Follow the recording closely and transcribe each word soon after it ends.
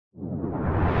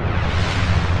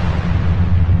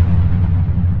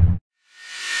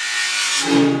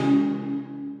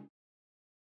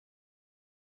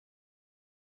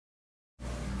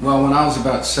Well, when I was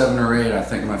about 7 or 8, I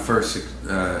think my first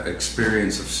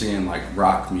experience of seeing like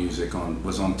rock music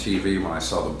was on TV when I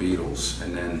saw the Beatles,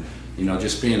 and then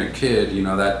just being a kid,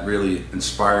 that really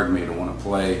inspired me to want to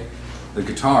play the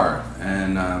guitar.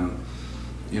 And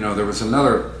there was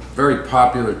another very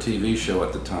popular TV show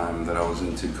at the time that I was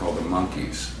into called the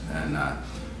Monkees, and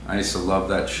I used to love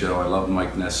that show. I loved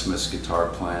Mike Nesmith's guitar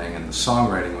playing, and the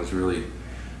songwriting was really,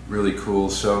 really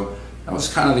cool. So that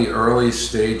was kind of the early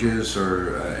stages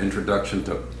or introduction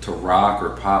to rock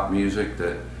or pop music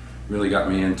that really got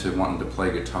me into wanting to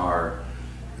play guitar.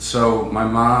 So my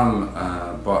mom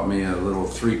bought me a little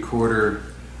 3/4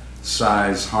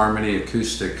 size Harmony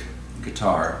acoustic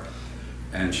guitar,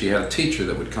 and she had a teacher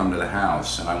that would come to the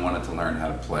house, and I wanted to learn how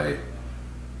to play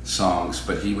songs,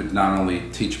 but he would not only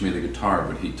teach me the guitar,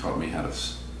 but he taught me how to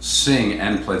sing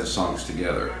and play the songs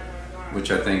together,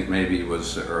 which I think maybe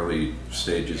was the early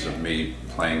stages of me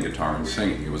playing guitar and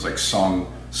singing. It was like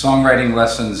songwriting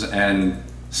lessons and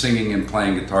singing and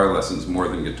playing guitar lessons more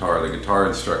than guitar. The guitar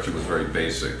instruction was very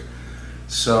basic.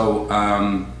 So,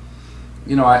 I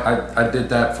did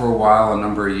that for a while, a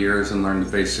number of years, and learned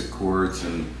the basic chords.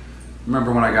 And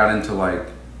remember when I got into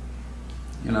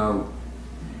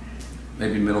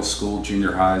maybe middle school,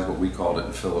 junior high is what we called it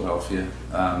in Philadelphia.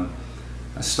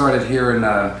 I started hearing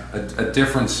a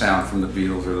different sound from the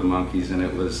Beatles or the Monkees, and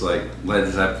it was like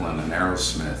Led Zeppelin and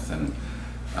Aerosmith. And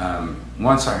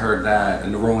once I heard that,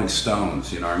 and the Rolling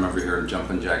Stones, I remember hearing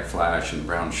Jumpin' Jack Flash and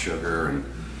Brown Sugar, and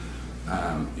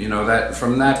that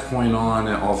from that point on,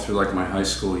 and all through like my high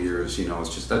school years,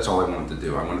 it's just that's all I wanted to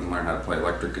do. I wanted to learn how to play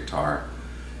electric guitar,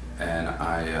 and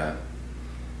I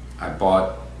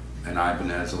bought an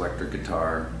Ibanez electric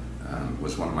guitar.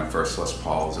 Was one of my first Les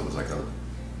Pauls. It was like a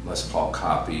Les Paul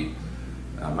copy.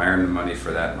 I earned the money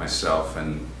for that myself,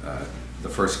 and the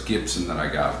first Gibson that I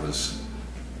got was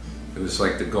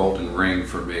like the golden ring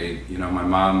for me. My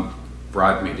mom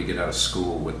bribed me to get out of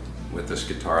school with this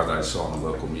guitar that I saw in a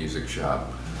local music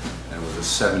shop, and it was a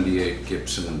 '78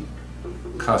 Gibson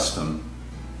Custom.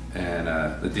 And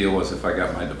the deal was if I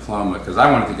got my diploma, because I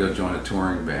wanted to go join a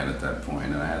touring band at that point,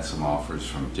 and I had some offers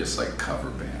from just like cover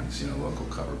bands, local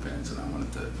cover bands, and I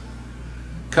wanted to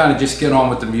kind of just get on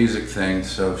with the music thing.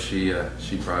 So she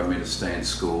bribed me to stay in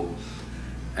school,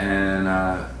 and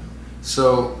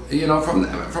so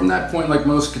from that point, like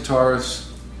most guitarists,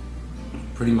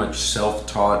 pretty much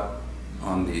self-taught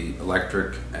on the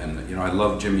electric, and I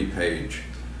love Jimmy Page.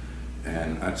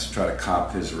 And I just try to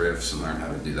cop his riffs and learn how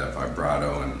to do that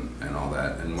vibrato and all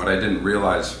that. And what I didn't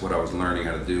realize, what I was learning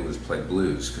how to do was play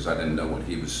blues, because I didn't know what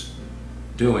he was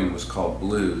doing was called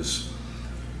blues.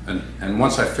 And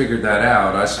once I figured that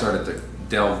out, I started to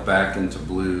delve back into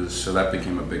blues, so that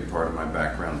became a big part of my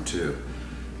background too.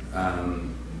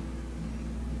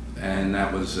 And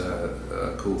that was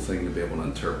a cool thing to be able to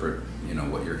interpret,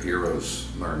 what your heroes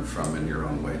learned from in your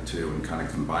own way too, and kind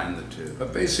of combine the two.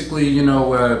 But basically,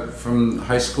 from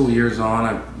high school years on,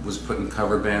 I was putting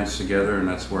cover bands together, and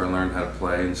that's where I learned how to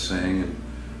play and sing and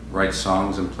write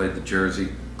songs, and played the Jersey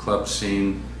club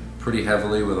scene pretty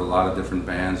heavily with a lot of different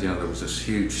bands. There was this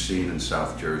huge scene in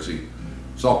South Jersey.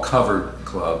 It was all covered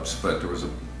clubs, but there was a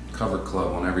cover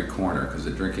club on every corner because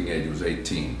the drinking age was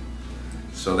 18.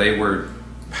 So they were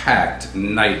packed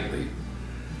nightly,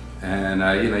 and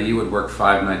you would work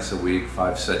 5 nights a week,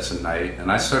 5 sets a night.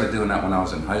 And I started doing that when I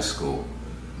was in high school.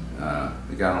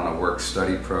 We got on a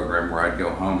work-study program where I'd go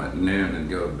home at noon and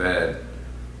go to bed,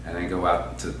 and then go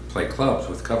out to play clubs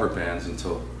with cover bands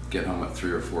until get home at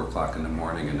 3 or 4 o'clock in the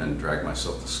morning, and then drag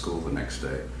myself to school the next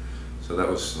day. So that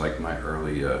was like my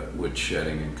early wood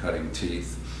shedding and cutting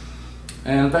teeth.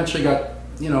 And eventually got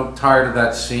tired of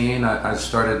that scene. I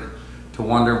started to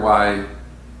wonder why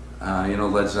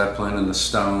Led Zeppelin and the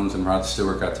Stones and Rod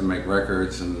Stewart got to make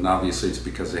records, and obviously it's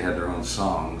because they had their own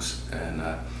songs. And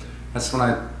that's when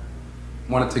I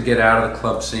wanted to get out of the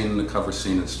club scene and the cover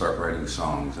scene and start writing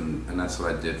songs, and that's what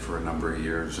I did for a number of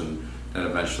years, and that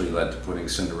eventually led to putting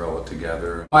Cinderella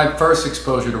together. My first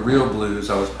exposure to real blues,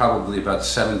 I was probably about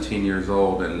 17 years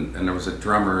old, and there was a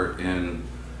drummer in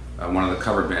one of the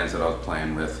cover bands that I was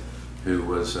playing with who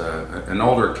was an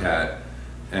older cat,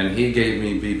 and he gave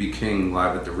me B.B. King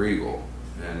Live at the Regal,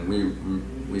 and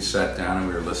we sat down and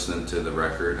we were listening to the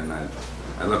record, and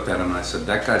I looked at him and I said,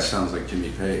 "That guy sounds like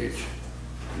Jimmy Page."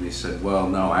 And he said, "Well,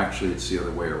 no, actually it's the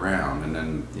other way around." And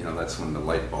then, that's when the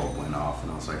light bulb went off,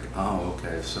 and I was like, "Oh,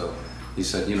 okay." So he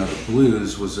said, the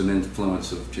blues was an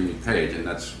influence of Jimmy Page, and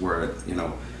that's where I,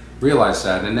 realized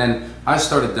that. And then I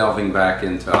started delving back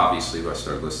into, obviously, I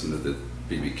started listening to the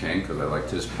B.B. King because I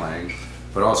liked his playing,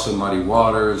 but also Muddy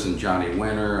Waters and Johnny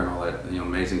Winter and all that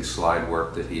amazing slide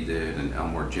work that he did, and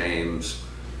Elmore James,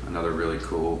 another really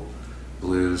cool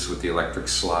blues with the electric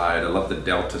slide. I love the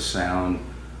Delta sound.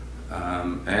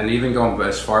 And even going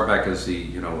as far back as the,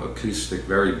 you know, acoustic,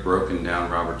 very broken down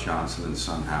Robert Johnson and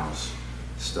Son House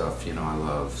stuff, you know, I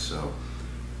love. So,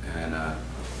 and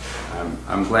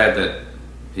I'm glad that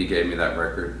he gave me that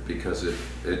record, because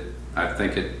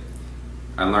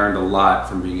I learned a lot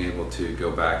from being able to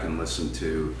go back and listen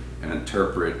to and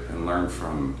interpret and learn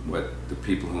from what the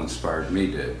people who inspired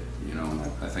me did, you know, and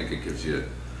I think it gives you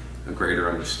a greater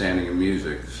understanding of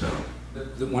music. So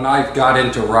when I got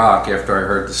into rock after I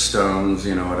heard the Stones,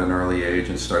 you know, at an early age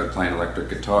and started playing electric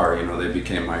guitar, you know, they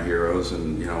became my heroes,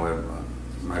 and, you know,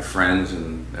 my friends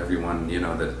and everyone, you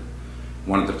know, that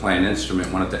wanted to play an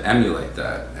instrument wanted to emulate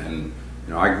that. And,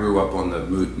 you know, I grew up on the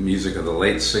music of the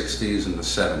late 60s and the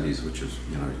 70s, which is,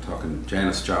 you know, you're talking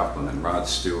Janis Joplin and Rod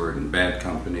Stewart and Bad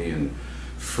Company and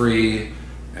Free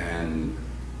and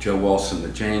Joe Walsh and the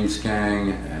James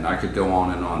Gang, and I could go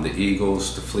on and on. The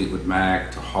Eagles to Fleetwood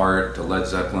Mac to Heart to Led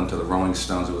Zeppelin to the Rolling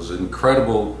Stones. It was an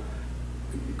incredibly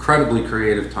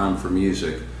creative time for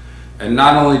music. And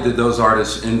not only did those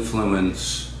artists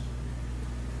influence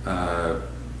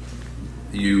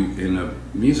you in a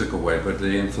musical way, but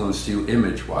they influenced you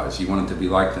image-wise. You wanted to be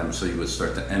like them, so you would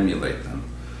start to emulate them.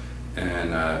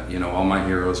 And you know, all my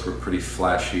heroes were pretty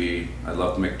flashy. I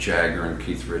loved Mick Jagger and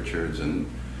Keith Richards, and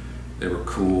they were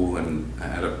cool and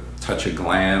had a touch of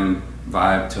glam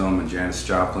vibe to them, and Janis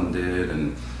Joplin did,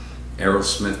 and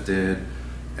Aerosmith did.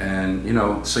 And, you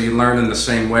know, so you learn in the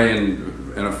same way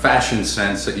in a fashion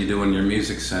sense that you do in your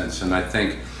music sense. And I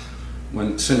think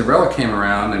when Cinderella came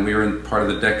around, and we were in part of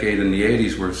the decade in the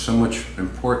 80s where so much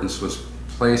importance was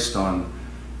placed on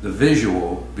the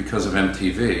visual because of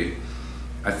MTV,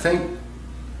 I think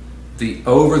the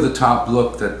over-the-top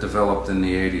look that developed in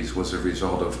the 80s was a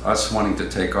result of us wanting to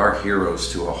take our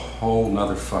heroes to a whole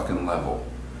nother fucking level.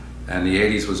 And the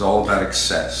 80s was all about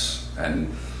excess.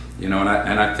 And, you know,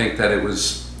 and I think that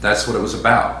that's what it was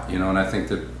about, you know, and I think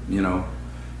that, you know,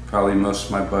 probably most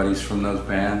of my buddies from those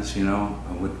bands, you know,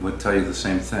 would tell you the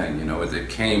same thing. You know, it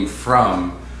came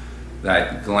from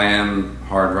that glam,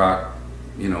 hard rock,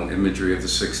 you know, imagery of the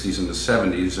 60s and the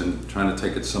 70s, and trying to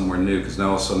take it somewhere new, because now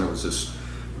all of a sudden there was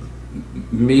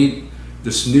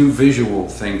this new visual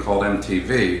thing called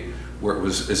MTV, where it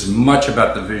was as much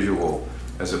about the visual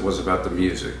as it was about the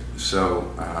music. So,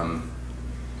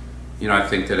 you know, I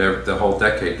think that the whole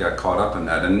decade got caught up in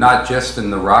that, and not just in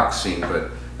the rock scene,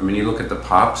 but I mean, you look at the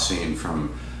pop scene,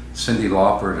 from Cyndi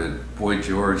Lauper to Boy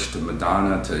George to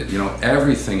Madonna to, you know,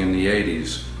 everything in the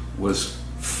 80s was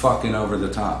fucking over the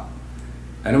top.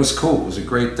 And it was cool. It was a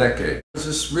great decade. There was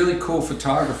this really cool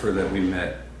photographer that we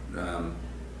met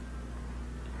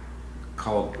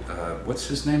called, what's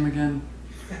his name again?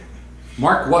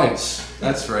 Mark Weiss,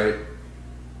 that's right.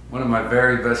 One of my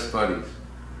very best buddies.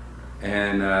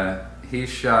 And he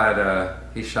shot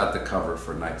the cover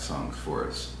for Night Songs for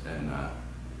us. And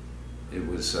it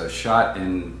was shot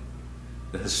in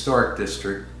the historic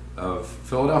district of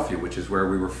Philadelphia, which is where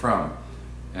we were from.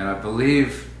 And I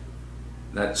believe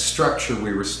that structure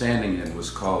we were standing in was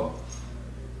called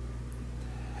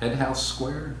Head House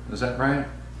Square, is that right?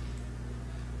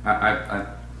 I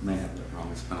may have that wrong,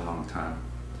 it's been a long time.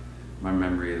 My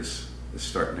memory is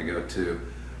starting to go too.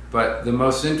 But the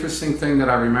most interesting thing that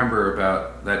I remember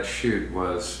about that shoot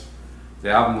was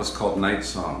the album was called Night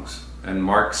Songs, and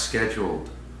Mark scheduled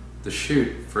the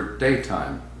shoot for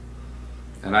daytime.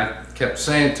 And I kept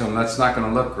saying to him, that's not going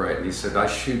to look right. And he said, I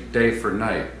shoot day for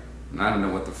night. And I don't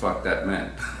know what the fuck that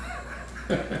meant.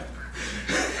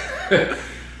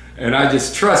 And I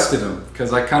just trusted him,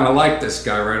 because I kind of liked this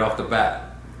guy right off the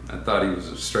bat. I thought he was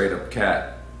a straight up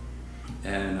cat.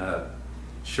 And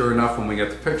sure enough, when we got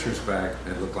the pictures back,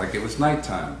 it looked like it was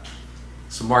nighttime.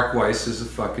 So Mark Weiss is a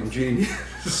fucking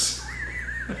genius.